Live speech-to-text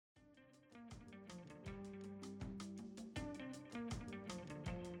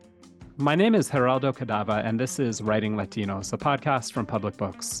My name is Geraldo Cadava, and this is Writing Latinos, a podcast from Public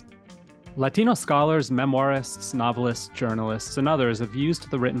Books. Latino scholars, memoirists, novelists, journalists, and others have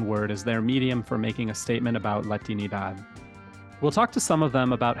used the written word as their medium for making a statement about Latinidad. We'll talk to some of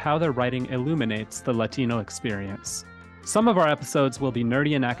them about how their writing illuminates the Latino experience. Some of our episodes will be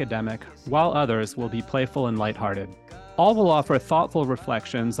nerdy and academic, while others will be playful and lighthearted. All will offer thoughtful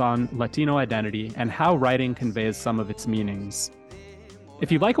reflections on Latino identity and how writing conveys some of its meanings.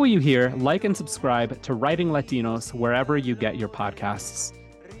 If you like what you hear, like and subscribe to Writing Latinos wherever you get your podcasts.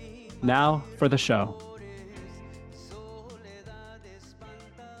 Now for the show.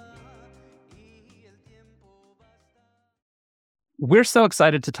 We're so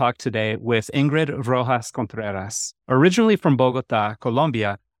excited to talk today with Ingrid Rojas Contreras. Originally from Bogota,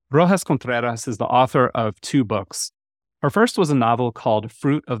 Colombia, Rojas Contreras is the author of 2 books. Her first was a novel called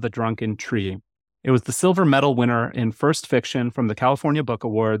Fruit of the Drunken Tree. It was the silver medal winner in First Fiction from the California Book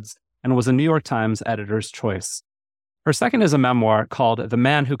Awards and was a New York Times editor's choice. Her second is a memoir called The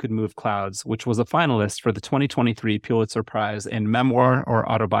Man Who Could Move Clouds, which was a finalist for the 2023 Pulitzer Prize in Memoir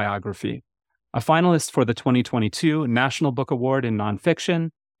or Autobiography, a finalist for the 2022 National Book Award in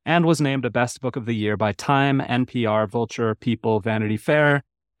Nonfiction, and was named a Best Book of the Year by Time, NPR, Vulture, People, Vanity Fair,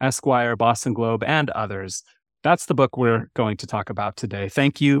 Esquire, Boston Globe, and others. That's the book we're going to talk about today.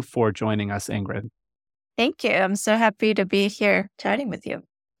 Thank you for joining us, Ingrid. Thank you. I'm so happy to be here chatting with you.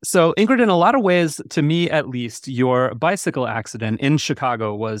 So, Ingrid, in a lot of ways, to me at least, your bicycle accident in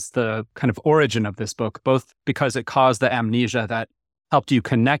Chicago was the kind of origin of this book, both because it caused the amnesia that helped you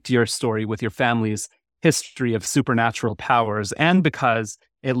connect your story with your family's history of supernatural powers, and because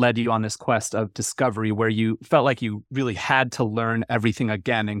it led you on this quest of discovery where you felt like you really had to learn everything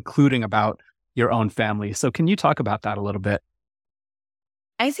again, including about your own family. So can you talk about that a little bit?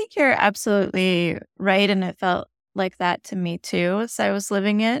 I think you're absolutely right. And it felt like that to me too as I was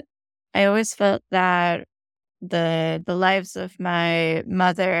living it. I always felt that the lives of my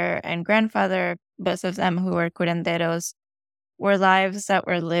mother and grandfather, both of them who were curanderos, were lives that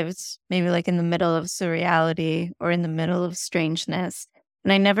were lived maybe like in the middle of surreality or in the middle of strangeness.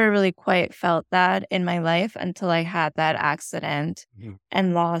 And I never really quite felt that in my life until I had that accident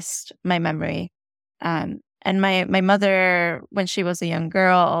and lost my memory. And my mother, when she was a young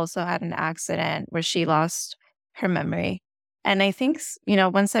girl, also had an accident where she lost her memory. And I think,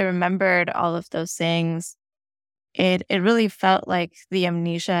 once I remembered all of those things, it really felt like the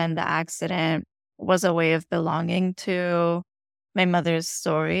amnesia and the accident was a way of belonging to my mother's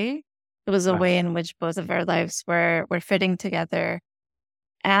story. It was a way in which both of our lives were fitting together.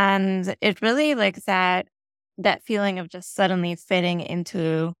 And it really like that feeling of just suddenly fitting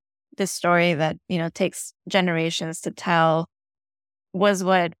into this story that, takes generations to tell was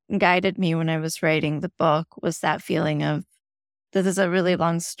what guided me when I was writing the book, was that feeling of this is a really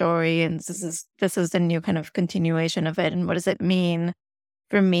long story and this is the new kind of continuation of it. And what does it mean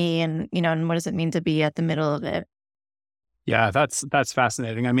for me? And, and what does it mean to be at the middle of it? Yeah, that's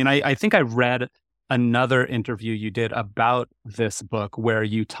fascinating. I mean, I think I read another interview you did about this book where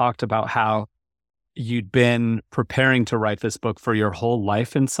you talked about how you'd been preparing to write this book for your whole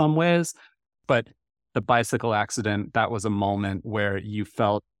life in some ways, but the bicycle accident, that was a moment where you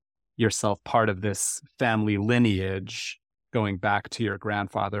felt yourself part of this family lineage going back to your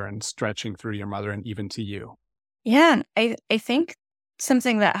grandfather and stretching through your mother and even to you. Yeah, I think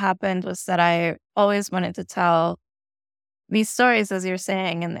something that happened was that I always wanted to tell these stories, as you're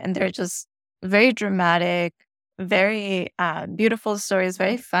saying, and they're just very dramatic, very beautiful stories,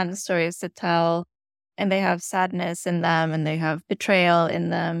 very fun stories to tell. And they have sadness in them and they have betrayal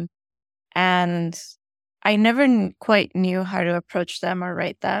in them. And I never quite knew how to approach them or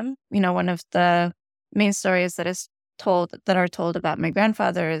write them. One of the main stories that are told about my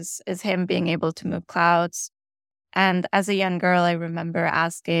grandfather is him being able to move clouds. And as a young girl, I remember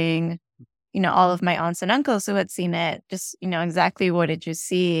asking, all of my aunts and uncles who had seen it, just, exactly what did you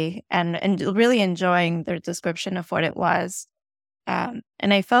see? And really enjoying their description of what it was. And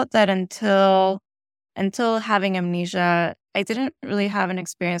I felt that until having amnesia, I didn't really have an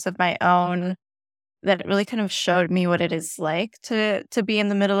experience of my own that really kind of showed me what it is like to be in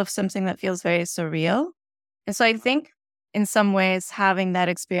the middle of something that feels very surreal. And so I think in some ways having that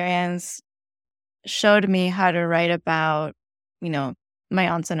experience showed me how to write about, my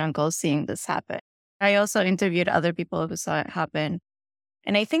aunts and uncles seeing this happen. I also interviewed other people who saw it happen.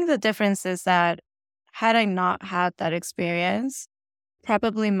 And I think the difference is that had I not had that experience,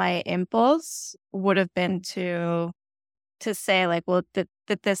 probably my impulse would have been to say like, well, did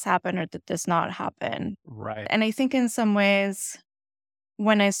this happen or did this not happen? Right. And I think in some ways,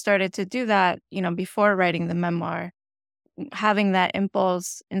 when I started to do that, before writing the memoir, having that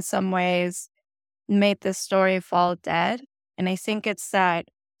impulse in some ways made this story fall dead. And I think it's that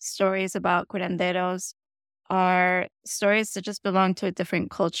stories about curanderos are stories that just belong to a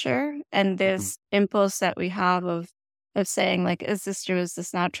different culture. And Mhm. this impulse that we have of saying, like, is this true? Is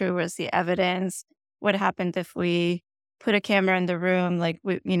this not true? Where's the evidence? What happened if we put a camera in the room? Like,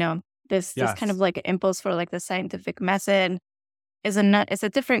 this kind of Yes. like impulse for like the scientific method is a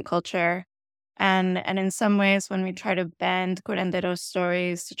different culture. And in some ways, when we try to bend curandero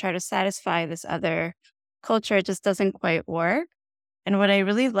stories to try to satisfy this other culture, it just doesn't quite work. And what I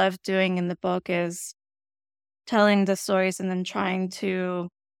really love doing in the book is telling the stories and then trying to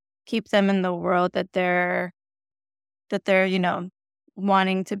keep them in the world that they're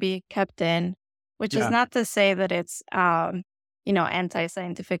wanting to be kept in, which is Yeah. not to say that it's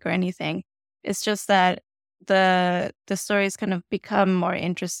anti-scientific or anything. It's just that the stories kind of become more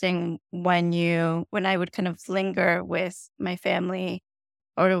interesting when I would kind of linger with my family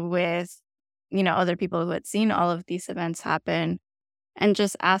or with other people who had seen all of these events happen, and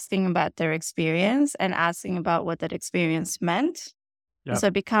just asking about their experience and asking about what that experience meant. And Yep. so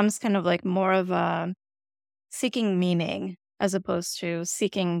it becomes kind of like more of a seeking meaning as opposed to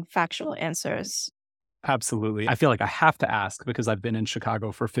seeking factual answers. Absolutely. I feel like I have to ask because I've been in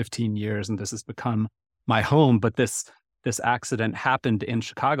Chicago for 15 years and this has become my home, but this accident happened in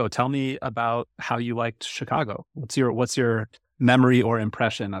Chicago. Tell me about how you liked Chicago. What's your memory or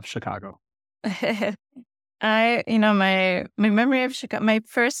impression of Chicago? My memory of Chicago, my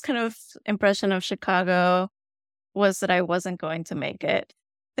first kind of impression of Chicago was that I wasn't going to make it.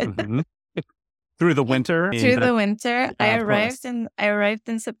 Mhm. Through the winter? I mean, Through that the winter, yeah, of course. I arrived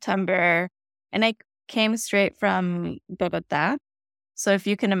in September, and I came straight from Bogota. So if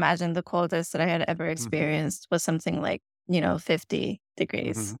you can imagine, the coldest that I had ever Mhm, experienced was something like 50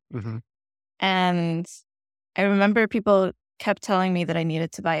 degrees. mhm, mhm. And I remember people kept telling me that I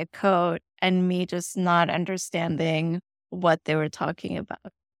needed to buy a coat, and me just not understanding what they were talking about.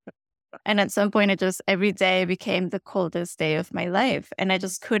 And at some point, it just every day became the coldest day of my life. And I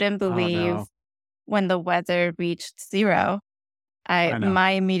just couldn't Oh, believe no. when the weather reached zero. I I know.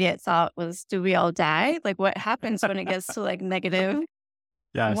 My immediate thought was, do we all die? Like, what happens when it gets to like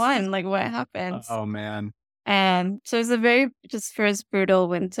Yes. -1? Like, what happens? Oh, man. And so it was a very just first brutal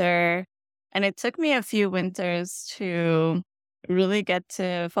winter. And it took me a few winters to really get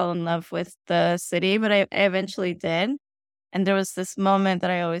to fall in love with the city, but I eventually did. And there was this moment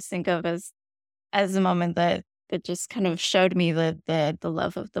that I always think of as a moment that just kind of showed me the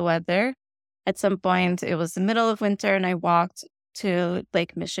love of the weather. At some point, it was the middle of winter, and I walked to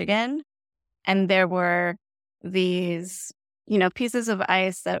Lake Michigan, and there were these, pieces of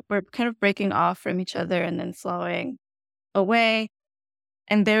ice that were kind of breaking off from each other and then flowing away.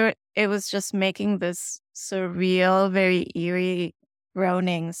 And there, it was just making this surreal, very eerie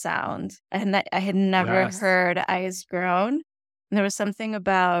groaning sound. And I had never Yes. heard ice groan. And there was something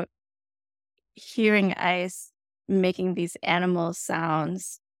about hearing ice making these animal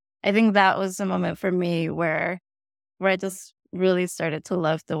sounds. I think that was the moment for me where I just really started to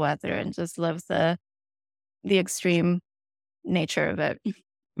love the weather and just love the extreme nature of it.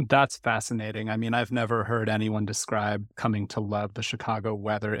 That's fascinating. I mean, I've never heard anyone describe coming to love the Chicago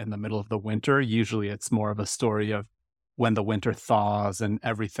weather in the middle of the winter. Usually it's more of a story of when the winter thaws and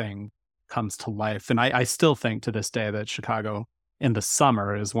everything comes to life. And I still think to this day that Chicago in the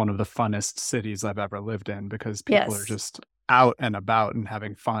summer is one of the funnest cities I've ever lived in because people are Yes. just out and about and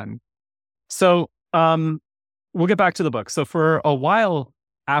having fun. So, we'll get back to the book. So, for a while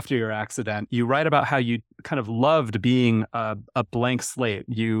after your accident, you write about how you kind of loved being a blank slate.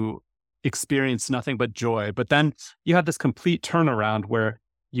 You experienced nothing but joy. But then you had this complete turnaround where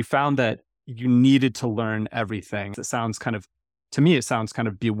you found that you needed to learn everything. To me, it sounds kind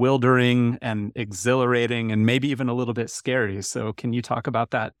of bewildering and exhilarating and maybe even a little bit scary. So, can you talk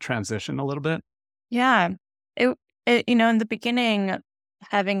about that transition a little bit? Yeah. It, in the beginning,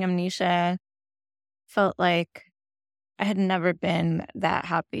 having amnesia felt like I had never been that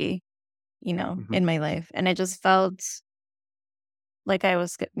happy, Hmm. in my life. And I just felt like I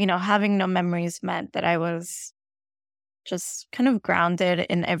was, having no memories meant that I was just kind of grounded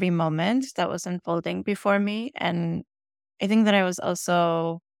in every moment that was unfolding before me. And I think that I was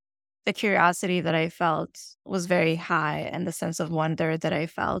also, the curiosity that I felt was very high, and the sense of wonder that I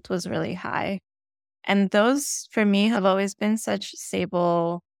felt was really high. And those for me have always been such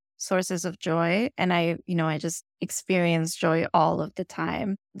stable sources of joy. And I just experienced joy all of the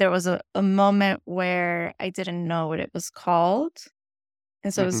time. There was a moment where I didn't know what it was called.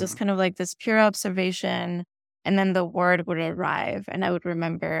 And so it was just Hmm. kind of like this pure observation. And then the word would arrive, and I would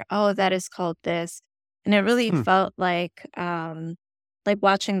remember, oh, that is called this. And it really Hmm. felt like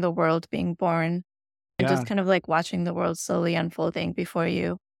watching the world being born and just Yeah. kind of like watching the world slowly unfolding before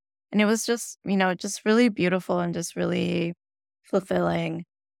you. And it was just, just really beautiful and just really fulfilling.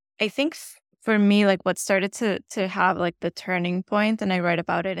 I think for me, like what started to have like the turning point, and I write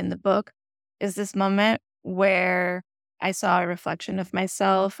about it in the book, is this moment where I saw a reflection of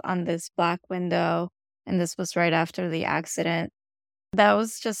myself on this black window, and this was right after the accident. That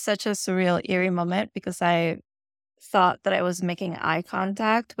was just such a surreal, eerie moment because I thought that I was making eye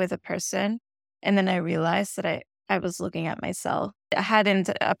contact with a person, and then I realized that I was looking at myself. I hadn't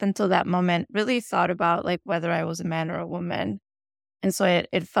up until that moment really thought about like whether I was a man or a woman. And so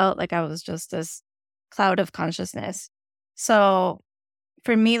it felt like I was just this cloud of consciousness. So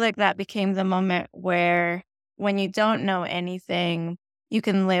for me, like that became the moment where when you don't know anything, you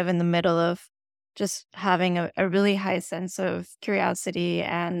can live in the middle of just having a really high sense of curiosity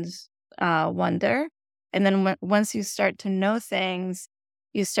and wonder. And then once you start to know things,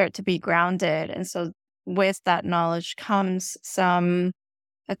 you start to be grounded. And so with that knowledge comes some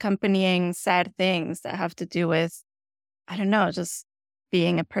accompanying sad things that have to do with, I don't know, just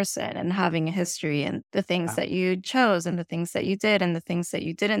being a person and having a history and the things Yeah. that you chose and the things that you did and the things that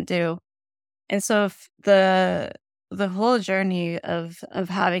you didn't do. And so if the whole journey of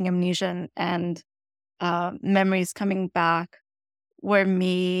having amnesia and memories coming back were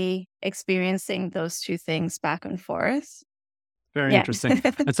me experiencing those two things back and forth. Very Yeah. interesting.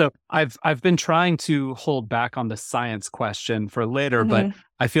 And so I've been trying to hold back on the science question for later, but Hmm.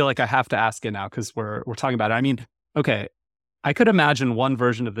 I feel like I have to ask it now because we're talking about it. I mean, okay, I could imagine one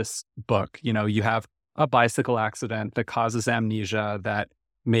version of this book. You have a bicycle accident that causes amnesia that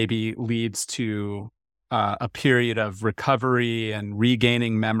maybe leads to a period of recovery and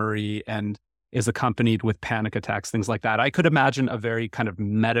regaining memory and is accompanied with panic attacks, things like that. I could imagine a very kind of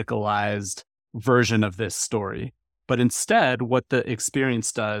medicalized version of this story. But instead, what the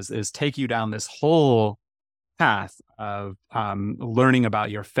experience does is take you down this whole path of learning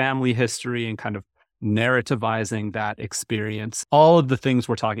about your family history and kind of narrativizing that experience. All of the things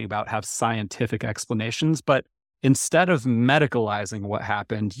we're talking about have scientific explanations, but instead of medicalizing what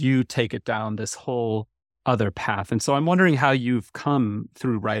happened, you take it down this whole other path. And so I'm wondering how you've come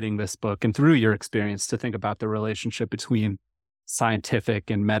through writing this book and through your experience to think about the relationship between scientific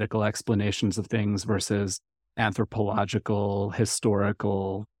and medical explanations of things versus anthropological,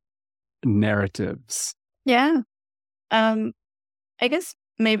 historical narratives. Yeah. Um, I guess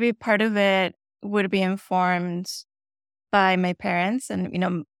maybe part of it would be informed by my parents.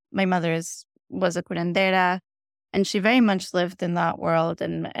 And, my mother was a curandera, and she very much lived in that world.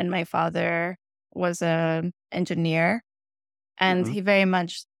 And my father was a engineer, and Mhm. he very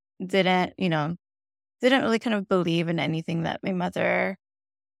much didn't, didn't really kind of believe in anything that my mother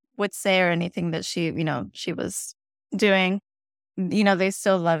would say or anything that she was doing. They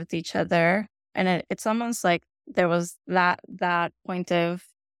still loved each other. And it's almost like there was that point of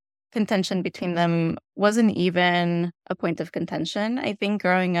contention between them wasn't even a point of contention. I think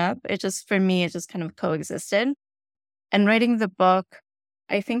growing up, for me, it just kind of coexisted. And writing the book,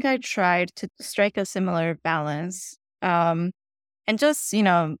 I think I tried to strike a similar balance, and just,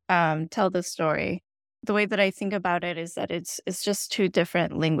 tell the story. The way that I think about it is that it's just two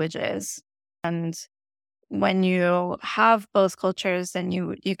different languages. And when you have both cultures, then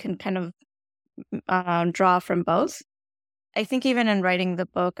you can kind of draw from both. I think even in writing the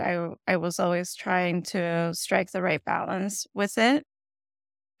book, I was always trying to strike the right balance with it.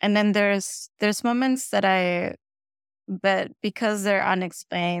 And then there's moments that because they're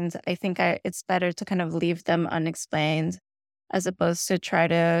unexplained, I think it's better to kind of leave them unexplained as opposed to try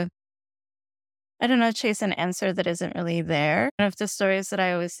to, I don't know, chase an answer that isn't really there. One of the stories that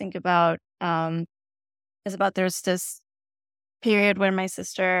I always think about is about there's this period where my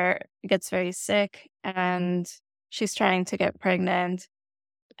sister gets very sick and she's trying to get pregnant.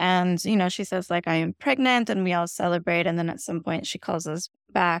 And, she says, like, I am pregnant, and we all celebrate. And then at some point, she calls us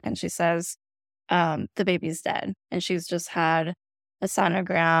back and she says, the baby's dead. And she's just had a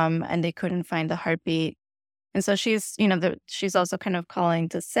sonogram and they couldn't find the heartbeat. And so she's also kind of calling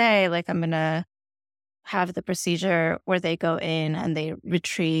to say, like, I'm going to have the procedure where they go in and they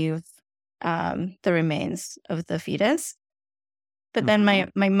retrieve the remains of the fetus. But then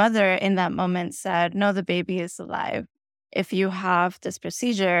Mhm. my mother in that moment said, no, the baby is alive. If you have this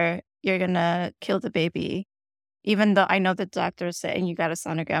procedure, you're going to kill the baby. Even though I know the doctors say, and you got a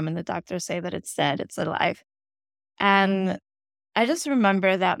sonogram and the doctors say that it's dead, it's alive. And I just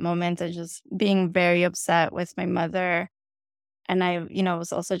remember that moment of just being very upset with my mother. And I,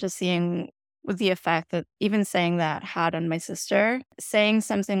 was also just seeing with the effect that even saying that had on my sister. Saying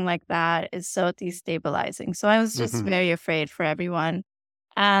something like that is so destabilizing. So I was just Hmm. very afraid for everyone.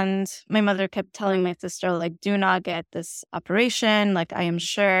 And my mother kept telling my sister, like, do not get this operation. Like, I am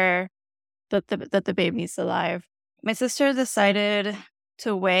sure that the baby's alive. My sister decided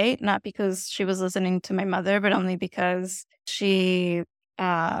to wait, not because she was listening to my mother, but only because she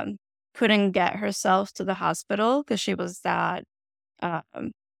um, couldn't get herself to the hospital because she was that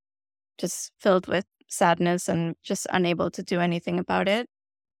um, just filled with sadness and just unable to do anything about it.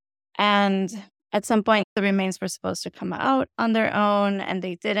 And at some point, the remains were supposed to come out on their own, and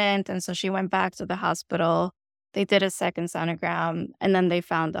they didn't. And so she went back to the hospital. They did a second sonogram, and then they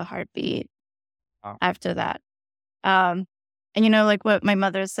found the heartbeat Wow. after that. Um, and, like what my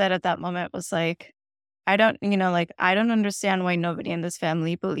mother said at that moment was like, I don't understand why nobody in this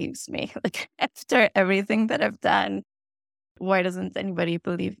family believes me. Like, after everything that I've done, why doesn't anybody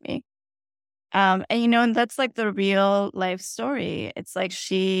believe me? And that's like the real life story. It's like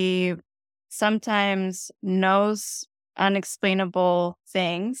she sometimes knows unexplainable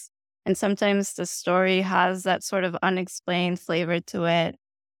things, and sometimes the story has that sort of unexplained flavor to it.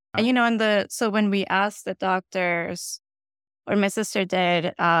 So when we asked the doctors, or my sister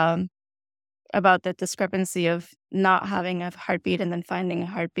did, about the discrepancy of not having a heartbeat and then finding a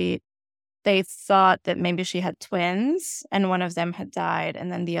heartbeat, they thought that maybe she had twins and one of them had died, and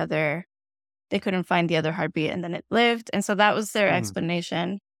then they couldn't find the other heartbeat and then it lived. And so that was their Mhm.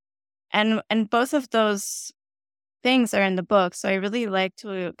 explanation. And both of those things are in the book. So I really like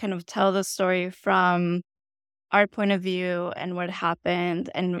to kind of tell the story from our point of view and what happened,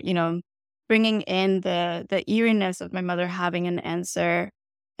 and bringing in the eeriness of my mother having an answer,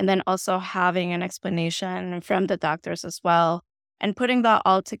 and then also having an explanation from the doctors as well, and putting that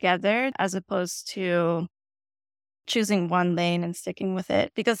all together as opposed to choosing one lane and sticking with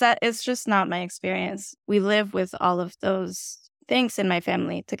it, because that is just not my experience. We live with all of those things in my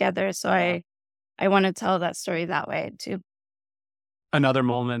family together. So Yeah. I want to tell that story that way too. Another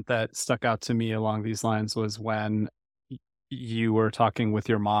moment that stuck out to me along these lines was when you were talking with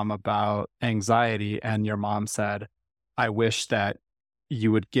your mom about anxiety, and your mom said, I wish that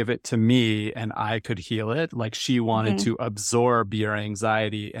you would give it to me and I could heal it. Like, she wanted Mhm. to absorb your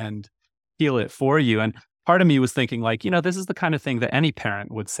anxiety and heal it for you. And part of me was thinking, like, this is the kind of thing that any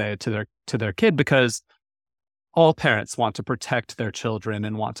parent would say to their kid, because all parents want to protect their children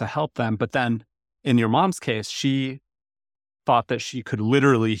and want to help them. But then in your mom's case, she thought that she could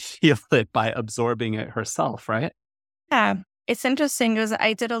literally heal it by absorbing it herself, right? Yeah, it's interesting because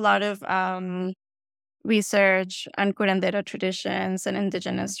I did a lot of research on curandero traditions and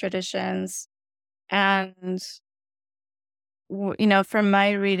indigenous traditions. And, from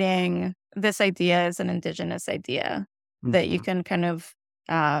my reading, this idea is an indigenous idea that you Mhm. can kind of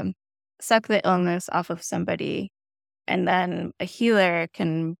um, suck the illness off of somebody, and then a healer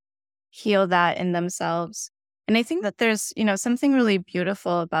can heal that in themselves. And I think that there's, something really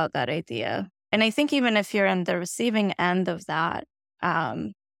beautiful about that idea. And I think even if you're on the receiving end of that,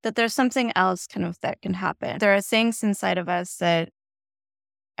 that there's something else kind of that can happen. There are things inside of us that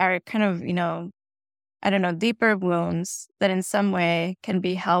are kind of, I don't know, deeper wounds that in some way can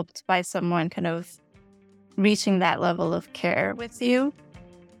be helped by someone kind of reaching that level of care with you.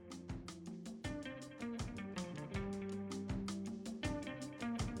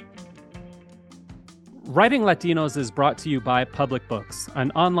 Writing Latinos is brought to you by Public Books,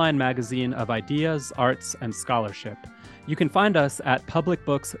 an online magazine of ideas, arts, and scholarship. You can find us at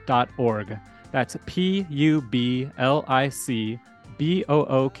publicbooks.org. That's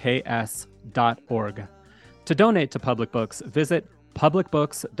PUBLICBOOKS.org. To donate to Public Books, visit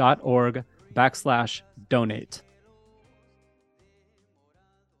publicbooks.org/donate.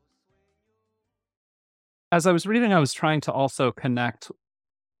 As I was reading, I was trying to also connect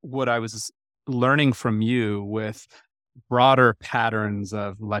what I was learning from you with broader patterns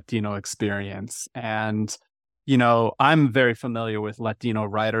of Latino experience. And, I'm very familiar with Latino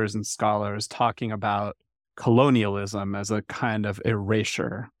writers and scholars talking about colonialism as a kind of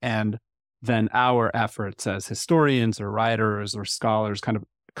erasure. And then our efforts as historians or writers or scholars kind of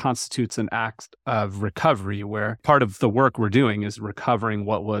constitutes an act of recovery, where part of the work we're doing is recovering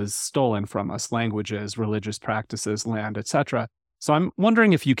what was stolen from us: languages, religious practices, land, etc. So I'm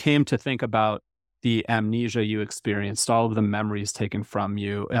wondering if you came to think about the amnesia you experienced, all of the memories taken from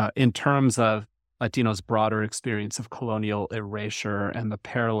you, in terms of Latinos' broader experience of colonial erasure and the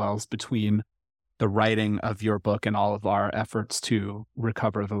parallels between the writing of your book and all of our efforts to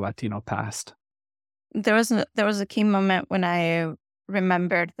recover the Latino past. There was a key moment when I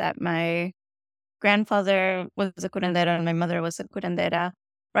remembered that my grandfather was a curandero and my mother was a curandera.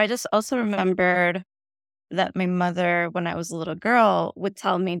 But I just also remembered that my mother, when I was a little girl, would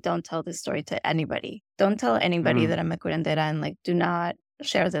tell me, don't tell this story to anybody. Don't tell anybody Mm, that I'm a curandera, and like, do not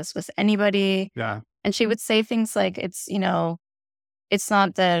share this with anybody. yeah. And she would say things like, it's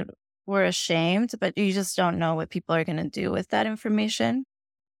not that we're ashamed, but you just don't know what people are going to do with that information.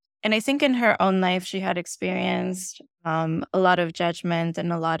 And I think in her own life, she had experienced a lot of judgment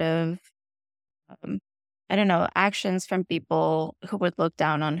and a lot of, um, I don't know, actions from people who would look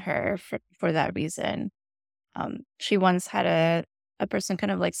down on her for that reason. She once had a person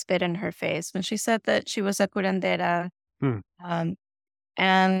kind of like spit in her face when she said that she was a curandera. Mm, Um,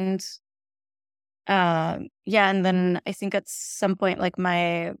 and yeah, and then I think at some point, like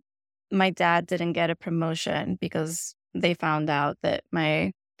my dad didn't get a promotion because they found out that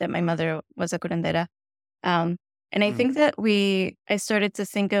my mother was a curandera. Um, and I mm, think that I started to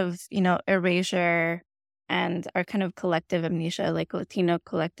think of, erasure and our kind of collective amnesia, like Latino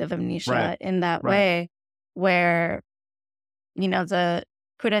collective right. amnesia in that Right. way, where, the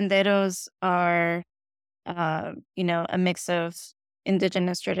curanderos are, a mix of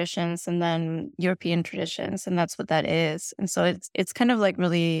indigenous traditions and then European traditions, and that's what that is. And so it's kind of like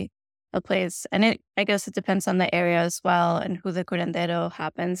really a place, and I guess it depends on the area as well and who the curandero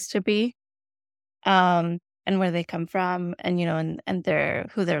happens to be, and where they come from, and and their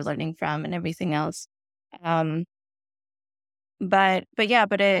who they're learning from and everything else. Um, but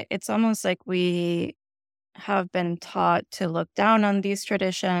it's almost like we have been taught to look down on these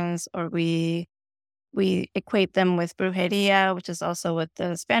traditions, or we equate them with brujeria, which is also what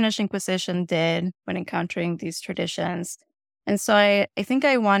the Spanish Inquisition did when encountering these traditions. And so I think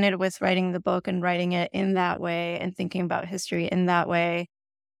I wanted, with writing the book and writing it in that way and thinking about history in that way,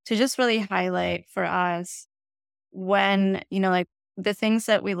 to just really highlight for us when, like, the things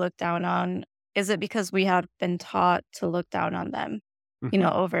that we look down on, is it because we have been taught to look down on them,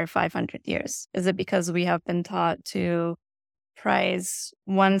 Mhm. over 500 years? Is it because we have been taught to prize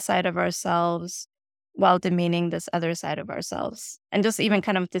one side of ourselves while demeaning this other side of ourselves, and just even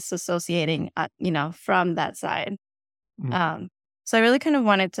kind of disassociating, from that side? Mm. Um, so I really kind of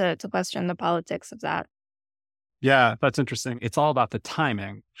wanted to question the politics of that. Yeah, that's interesting. It's all about the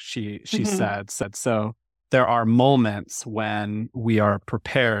timing, she Hmm. said. So there are moments when we are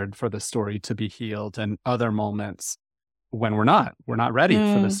prepared for the story to be healed, and other moments when we're not. We're not ready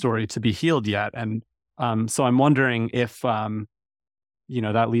for the Mm, story to be healed yet. And so I'm wondering if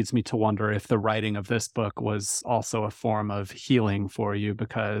that leads me to wonder if the writing of this book was also a form of healing for you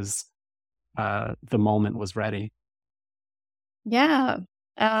because the moment was ready. yeah.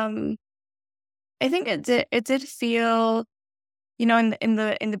 Um, I think it did feel, in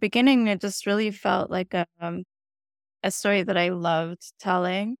the beginning, it just really felt like a story that I loved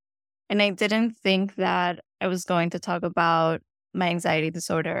telling. And I didn't think that I was going to talk about my anxiety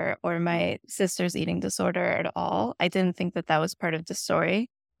disorder or my sister's eating disorder at all. I didn't think that that was part of the story.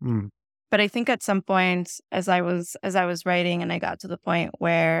 Mm, But I think at some point, as I was writing, and I got to the point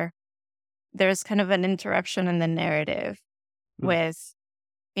where there's kind of an interruption in the narrative mm, with,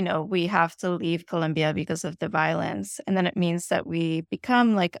 we have to leave Colombia because of the violence. And then it means that we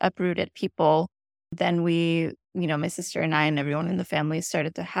become like uprooted people. Then my sister and I and everyone in the family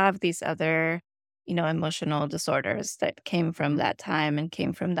started to have these other, emotional disorders that came from mm, that time and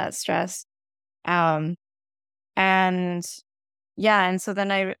came from that stress. Um, and yeah, and so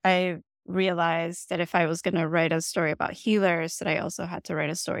then I realized that if I was going to write a story about healers, that I also had to write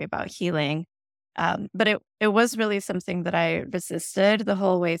a story about healing. But it was really something that I resisted the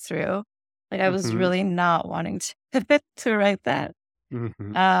whole way through. Like, I was mhm, really not wanting to to write that.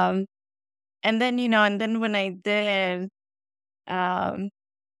 mhm. Um, and then when I did, um,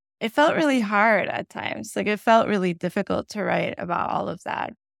 it felt really hard at times. Like, it felt really difficult to write about all of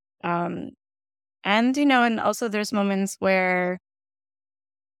that. Um, and also there's moments where,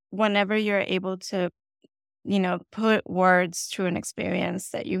 whenever you're able to, put words to an experience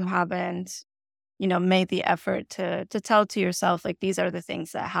that you haven't, made the effort to tell to yourself, like, these are the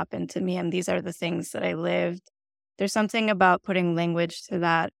things that happened to me and these are the things that I lived. There's something about putting language to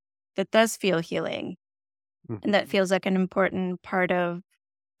that does feel healing, and that Mhm. feels like an important part of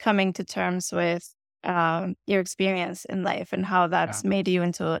coming to terms with your experience in life and how Yeah. that's made you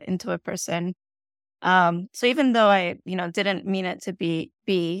into a person. So even though I, didn't mean it to be,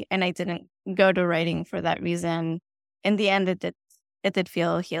 and I didn't go to writing for that reason, in the end, it did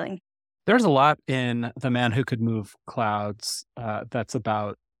feel healing. There's a lot in The Man Who Could Move Clouds that's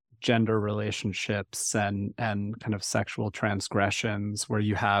about gender relationships and kind of sexual transgressions, where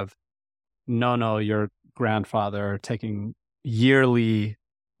you have Nono, your grandfather, taking yearly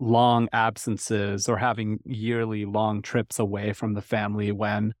long absences or having yearly long trips away from the family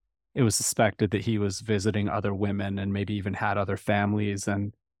when it was suspected that he was visiting other women and maybe even had other families.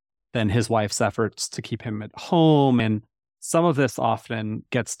 And then his wife's efforts to keep him at home. And some of this often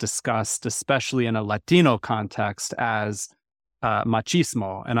gets discussed, especially in a Latino context, as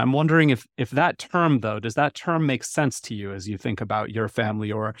machismo. And I'm wondering if that term, though, does that term make sense to you as you think about your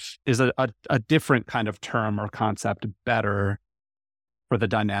family, or is a different kind of term or concept better for the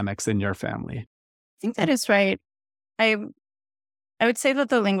dynamics in your family? I think that is right. I I would say that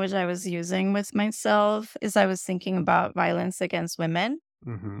the language I was using with myself is I was thinking about violence against women.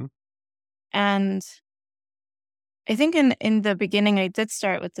 Mm-hmm. And I think in the beginning I did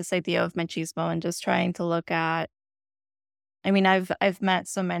start with this idea of machismo and just trying to look at, I mean, I've met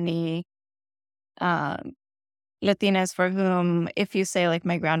so many um Latinas for whom if you say like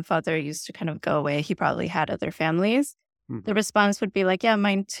my grandfather used to kind of go away, he probably had other families. The Mm-hmm. response would be like, yeah,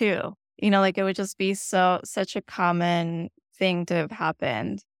 mine too. Like it would just be such a common thing to have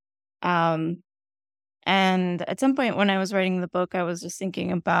happened. Um and at some point when I was writing the book, I was just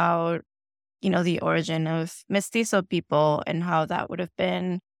thinking about, the origin of mestizo people and how that would have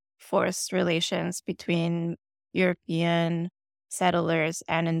been forced relations between European settlers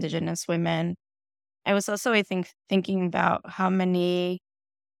and indigenous women. I was also, I think, thinking about how many,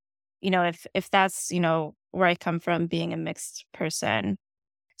 if that's, where I come from being a mixed person.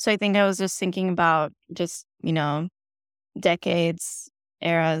 So I think I was just thinking about just, decades,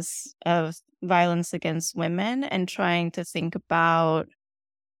 eras of violence against women and trying to think about,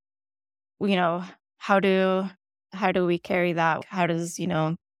 you know, how do how do we carry that? How does,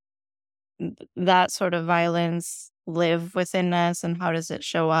 that sort of violence live within us and how does it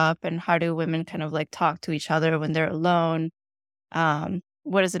show up and how do women kind of like talk to each other when they're alone?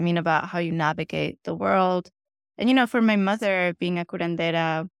 What does it mean about how you navigate the world? And for my mother being a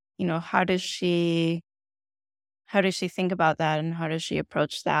curandera, how does she think about that and how does she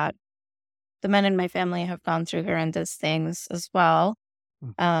approach that? The men in my family have gone through horrendous things as well.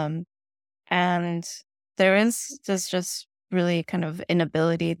 Um, and there is this just really kind of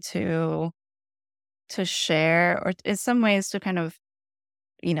inability to share or in some ways to kind of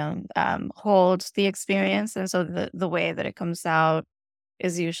hold the experience, and so the way that it comes out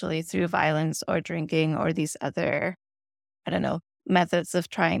is usually through violence or drinking or these other, I don't know, methods of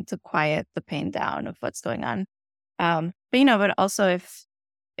trying to quiet the pain down of what's going on. But also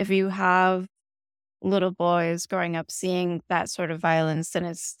if you have little boys growing up seeing that sort of violence, then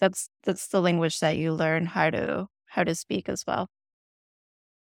that's the language that you learn how to speak as well.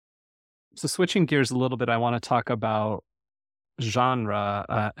 So switching gears a little bit, I want to talk about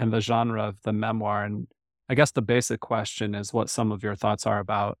genre and the genre of the memoir. And I guess the basic question is what some of your thoughts are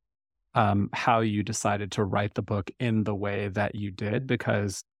about how you decided to write the book in the way that you did,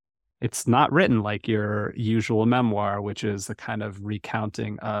 because it's not written like your usual memoir, which is a kind of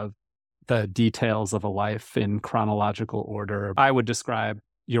recounting of the details of a life in chronological order. I would describe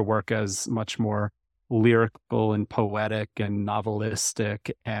your work as much more lyrical and poetic and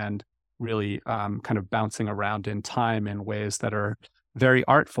novelistic and really kind of bouncing around in time in ways that are very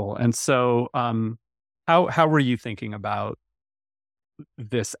artful. And so how were you thinking about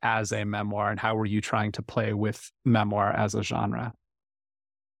this as a memoir and how were you trying to play with memoir as a genre?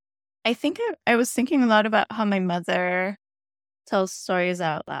 I think I was thinking a lot about how my mother tells stories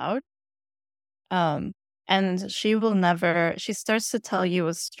out loud. Um, and she starts to tell you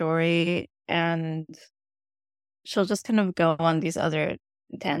a story and she'll just kind of go on these other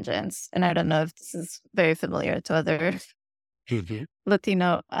tangents. And I don't know if this is very familiar to other Mhm.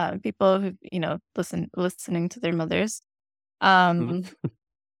 Latino people who, listening to their mothers. Um,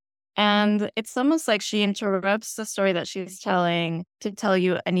 and it's almost like she interrupts the story that she's telling to tell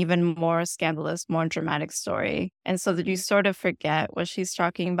you an even more scandalous, more dramatic story. And so that you sort of forget what she's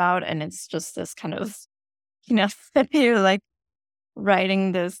talking about. And it's just this kind of, you're like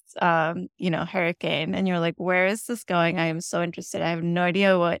writing this, hurricane and you're like, where is this going? I am so interested. I have no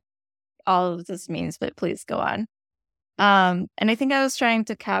idea what all of this means, but please go on. And I think I was trying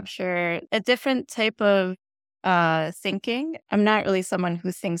to capture a different type of thinking. I'm not really someone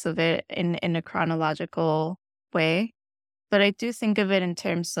who thinks of it in a chronological way, but I do think of it in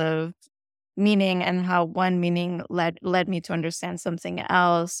terms of meaning and how one meaning led me to understand something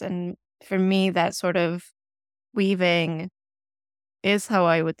else. And for me, that sort of weaving is how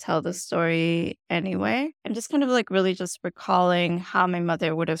I would tell the story anyway. I'm just kind of like really just recalling how my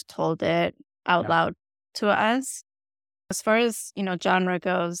mother would have told it out Yeah. loud to us. As far as, genre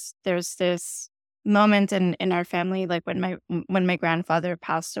goes, there's this moment in our family, like when my grandfather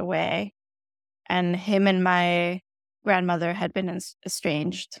passed away and him and my grandmother had been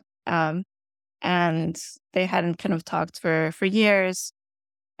estranged. And they hadn't kind of talked for years,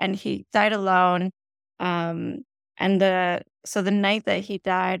 and he died alone. Um, and the night that he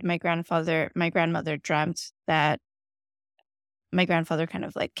died, my grandmother dreamt that my grandfather kind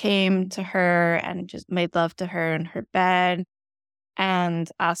of like came to her and just made love to her in her bed and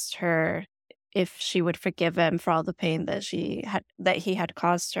asked her if she would forgive him for all the pain that he had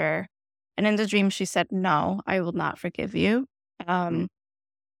caused her. And in the dream, she said, "No, I will not forgive you." Mm. Um,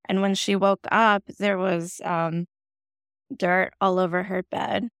 and when she woke up, there was dirt all over her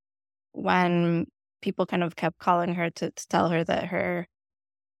bed. When people kind of kept calling her to tell her that her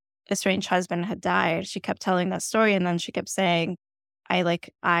estranged husband had died, she kept telling that story, and then she kept saying,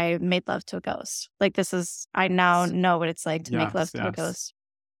 I made love to a ghost. Like, I now know what it's like to make love Yes, to a yes. ghost.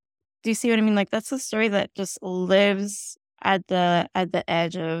 Do you see what I mean? Like, that's a story that just lives at the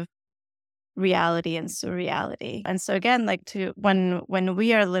edge of reality and surreality. And so again, like, to when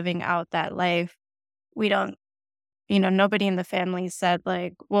we are living out that life, we don't, nobody in the family said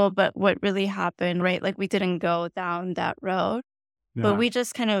like, well, but what really happened, right? Like, we didn't go down that road, but Yeah. we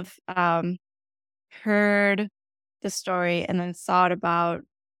just kind of heard the story and then thought about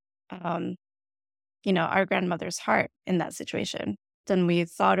um, our grandmother's heart in that situation. Then we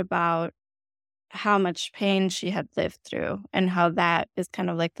thought about how much pain she had lived through and how that is kind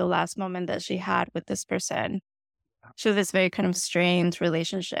of like the last moment that she had with this person. So this very kind of strange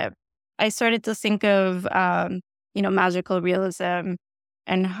relationship. I started to think of, magical realism,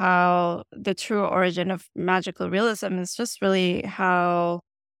 and how the true origin of magical realism is just really how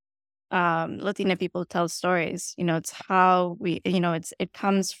Latina people tell stories. It's how it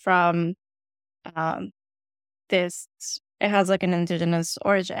comes from um, this, it has like an indigenous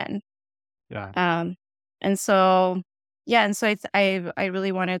origin. Yeah. Um, and so, yeah, and so I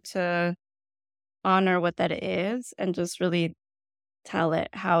really wanted to honor what that is and just really tell it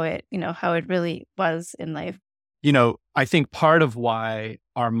how it really was in life. I think part of why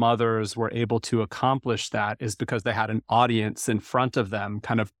our mothers were able to accomplish that is because they had an audience in front of them,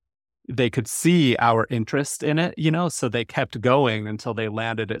 kind of, they could see our interest in it, so they kept going until they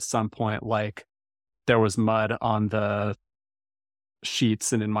landed at some point, like there was mud on the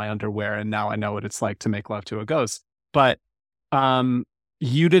sheets and in my underwear, and now I know what it's like to make love to a ghost. But um,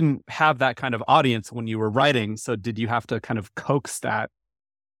 you didn't have that kind of audience when you were writing, so did you have to kind of coax that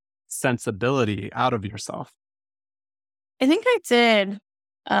sensibility out of yourself? I think I did.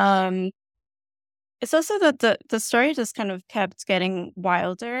 Um, it's also that the story just kind of kept getting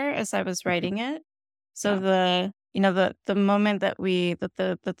wilder as I was Mhm. writing it. So Yeah. the moment that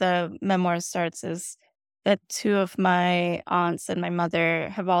the memoir starts is that two of my aunts and my mother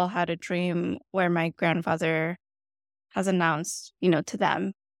have all had a dream where my grandfather has announced, to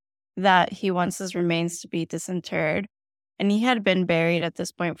them that he wants his remains to be disinterred. And he had been buried at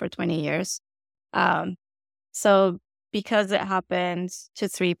this point for 20 years. Um, so because it happened to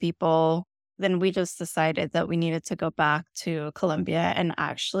three people, then we just decided that we needed to go back to Colombia and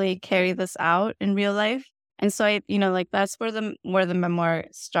actually carry this out in real life. And so like that's where the memoir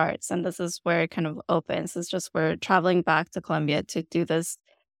starts, and this is where it kind of opens. It's just we're traveling back to Colombia to do this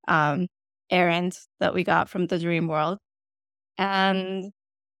um, errand that we got from the dream world. And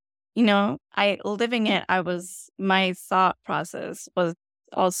I living it, my thought process was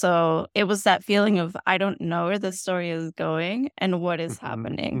also, it was that feeling of, I don't know where the story is going and what is Mhm,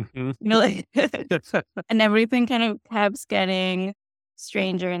 happening. mhm. Like, and everything kind of kept getting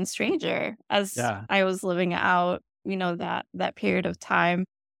stranger and stranger as Yeah, I was living out, that period of time.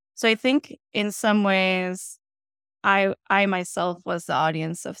 So I think in some ways, I myself was the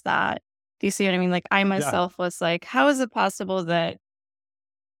audience of that. Do you see what I mean? Like, I yeah, myself was like, how is it possible that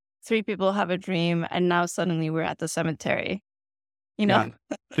three people have a dream and now suddenly we're at the cemetery, you know,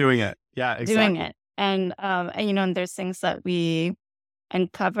 yeah. Doing it. Yeah, doing exactly. it. And there's things that we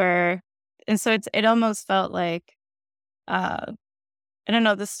uncover. And so it almost felt like, uh, I don't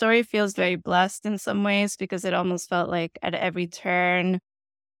know, the story feels very blessed in some ways because it almost felt like at every turn,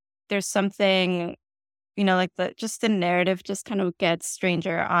 there's something, like the narrative just kind of gets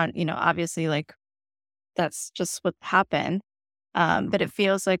stranger on, obviously like that's just what happened. But it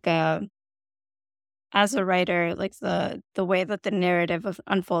feels like as a writer, like the way that the narrative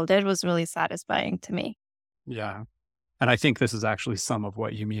unfolded was really satisfying to me. Yeah. And I think this is actually some of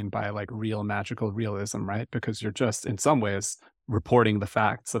what you mean by like real magical realism, right? Because you're just in some ways reporting the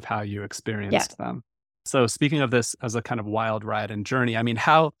facts of how you Yeah. experienced them. So speaking of this as a kind of wild ride and journey, I mean,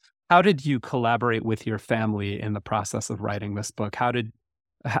 how did you collaborate with your family in the process of writing this book?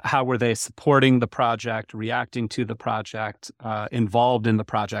 How were they supporting the project, reacting to the project, involved in the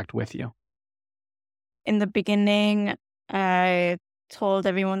project with you? In the beginning, I told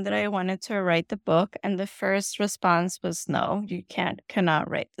everyone that I wanted to write the book, and the first response was, "No, you cannot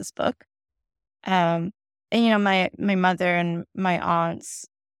write this book." Um, and my mother and my aunts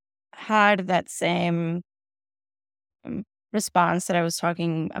had that same um, response that I was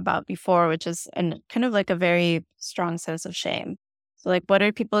talking about before, which is kind of like a very strong sense of shame. So, like, what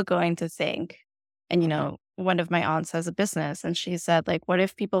are people going to think? And one of my aunts has a business, and she said, like, what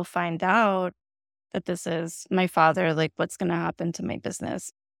if people find out that this is my father? Like, what's going to happen to my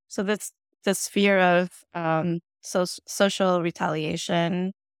business? So this fear of social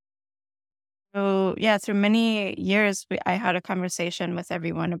retaliation. So yeah, through many years, I had a conversation with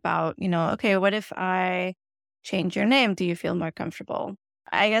everyone about, okay, what if I change your name? Do you feel more comfortable?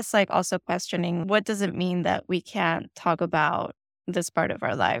 I guess like also questioning, what does it mean that we can't talk about this part of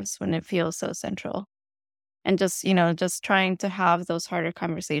our lives when it feels so central? And just trying to have those harder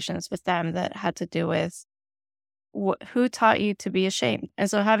conversations with them that had to do with who taught you to be ashamed. And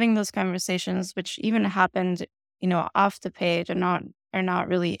so having those conversations, which even happened, off the page and are not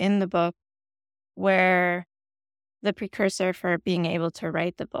really in the book, were the precursor for being able to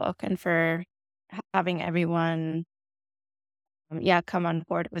write the book and for having everyone, come on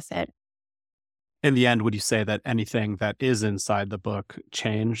board with it. In the end, would you say that anything that is inside the book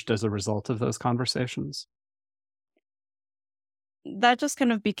changed as a result of those conversations? That just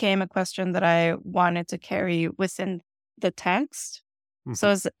kind of became a question that I wanted to carry within the text. So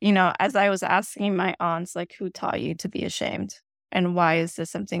Mhm. as I was asking my aunts, like, who taught you to be ashamed? And why is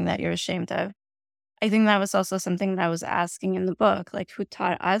this something that you're ashamed of? I think that was also something that I was asking in the book, like, who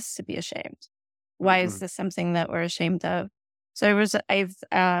taught us to be ashamed? Why is Mhm. this something that we're ashamed of? So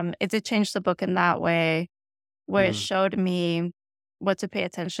it did change the book in that way, where it Mm. showed me what to pay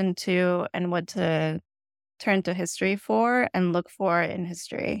attention to and what to turn to history for and look for in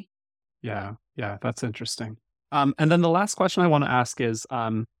history. Yeah, yeah, that's interesting. And then the last question I want to ask is,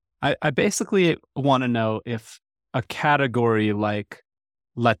 I basically want to know if a category like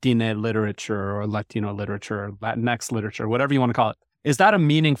Latina literature or Latino literature, Latinx literature, whatever you want to call it, is that a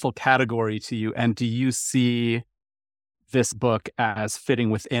meaningful category to you? And do you see this book as fitting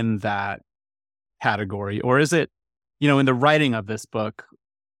within that category? Or is it, in the writing of this book,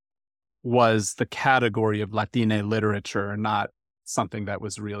 was the category of Latina literature not something that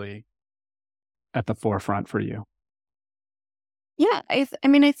was really at the forefront for you? Yeah, I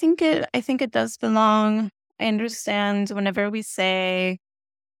mean, I think it does belong. I understand whenever we say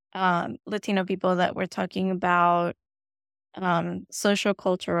Latino people that we're talking about social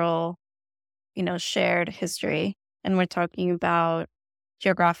cultural, shared history, and we're talking about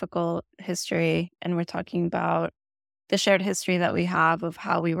geographical history, and we're talking about the shared history that we have of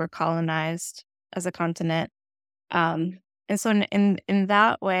how we were colonized as a continent. Um, and so in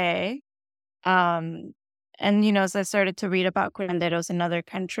that way, um, and as I started to read about curanderos in other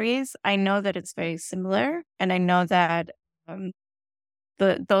countries, I know that it's very similar, and I know that um,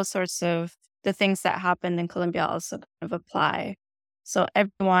 those sorts of the things that happened in Colombia also kind of apply. So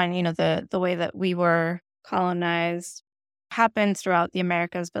everyone, the way that we were colonized happened throughout the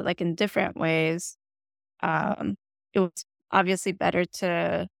Americas, but like in different ways. Um, it was obviously better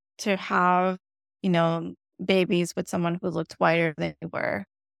to have, you know, babies with someone who looked whiter than they were.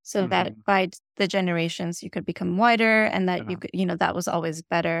 So that Mhm. by the generations you could become whiter and that you Yeah. could, that was always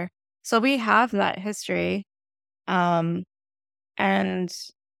better. So we have that history. Um, and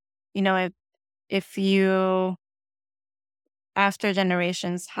if you after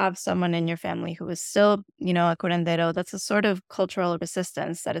generations have someone in your family who is still, a curandero, that's a sort of cultural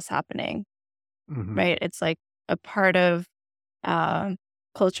resistance that is happening, Mhm. right? It's like a part of uh,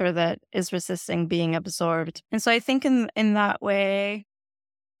 culture that is resisting being absorbed. And so I think in that way,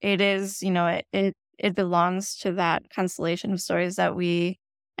 it is, it belongs to that constellation of stories that we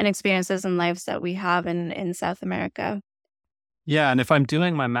and experiences and lives that we have in South America. Yeah, and if I'm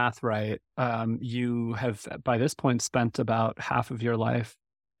doing my math right, you have by this point spent about half of your life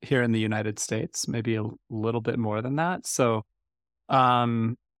here in the United States, maybe a little bit more than that. So,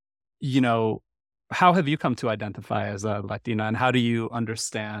 um, you know, how have you come to identify as a Latina, and how do you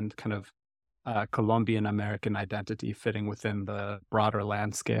understand kind of Colombian American identity fitting within the broader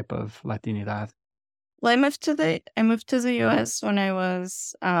landscape of Latinidad? Well, I moved to the US when I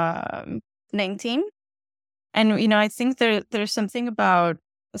was 19. And I think there's something about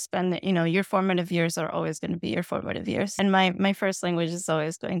your formative years are always going to be your formative years. And my first language is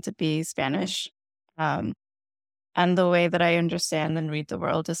always going to be Spanish. Um, and the way that I understand and read the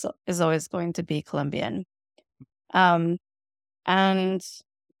world is always going to be Colombian. Um, and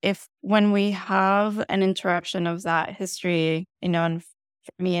if when we have an interruption of that history, and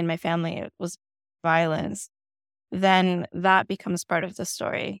for me and my family, it was violence, then that becomes part of the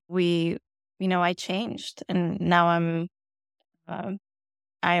story. I changed, and now um,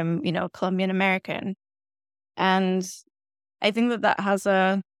 Colombian American, and I think that has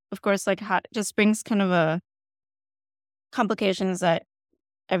of course, just brings kind of a complications that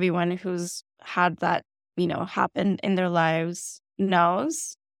everyone who's had that, happen in their lives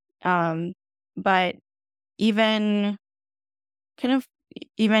knows. Um, but even kind of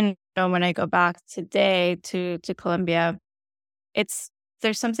even when I go back today to Colombia,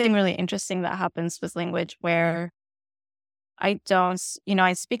 there's something really interesting that happens with language where I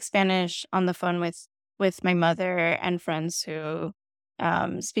speak Spanish on the phone with my mother and friends who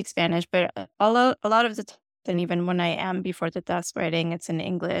speak Spanish, but a lot of the time, and even when I am before the desk writing, it's in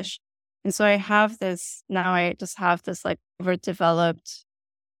English. And so I just have this like overdeveloped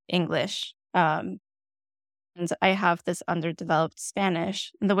English. And I have this underdeveloped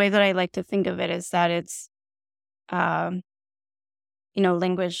Spanish. And the way that I like to think of it is that it's, um,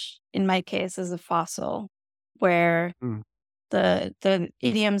 language in my case is a fossil where Mm. the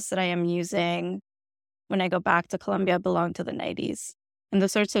idioms that I am using when I go back to Colombia belong to the 90s. And the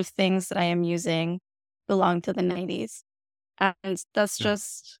sorts of things that I am using belong to the 90s. And that's Yeah.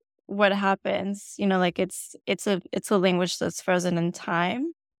 just what happens. It's a language that's frozen in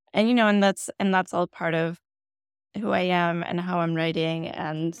time. And that's all part of who I am and how I'm writing,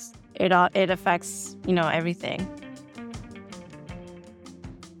 and it affects, everything.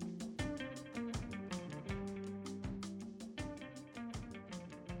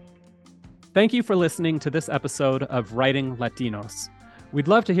 Thank you for listening to this episode of Writing Latinos. We'd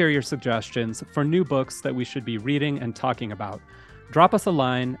love to hear your suggestions for new books that we should be reading and talking about. Drop us a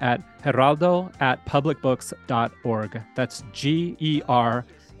line at geraldo@publicbooks.org. That's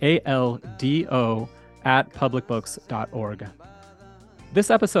GERALDO@publicbooks.org. This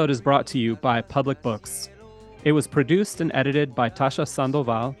episode is brought to you by Public Books. It was produced and edited by Tasha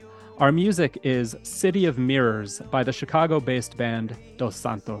Sandoval. Our music is City of Mirrors by the Chicago-based band Dos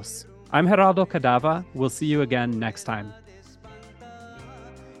Santos. I'm Geraldo Cadava. We'll see you again next time.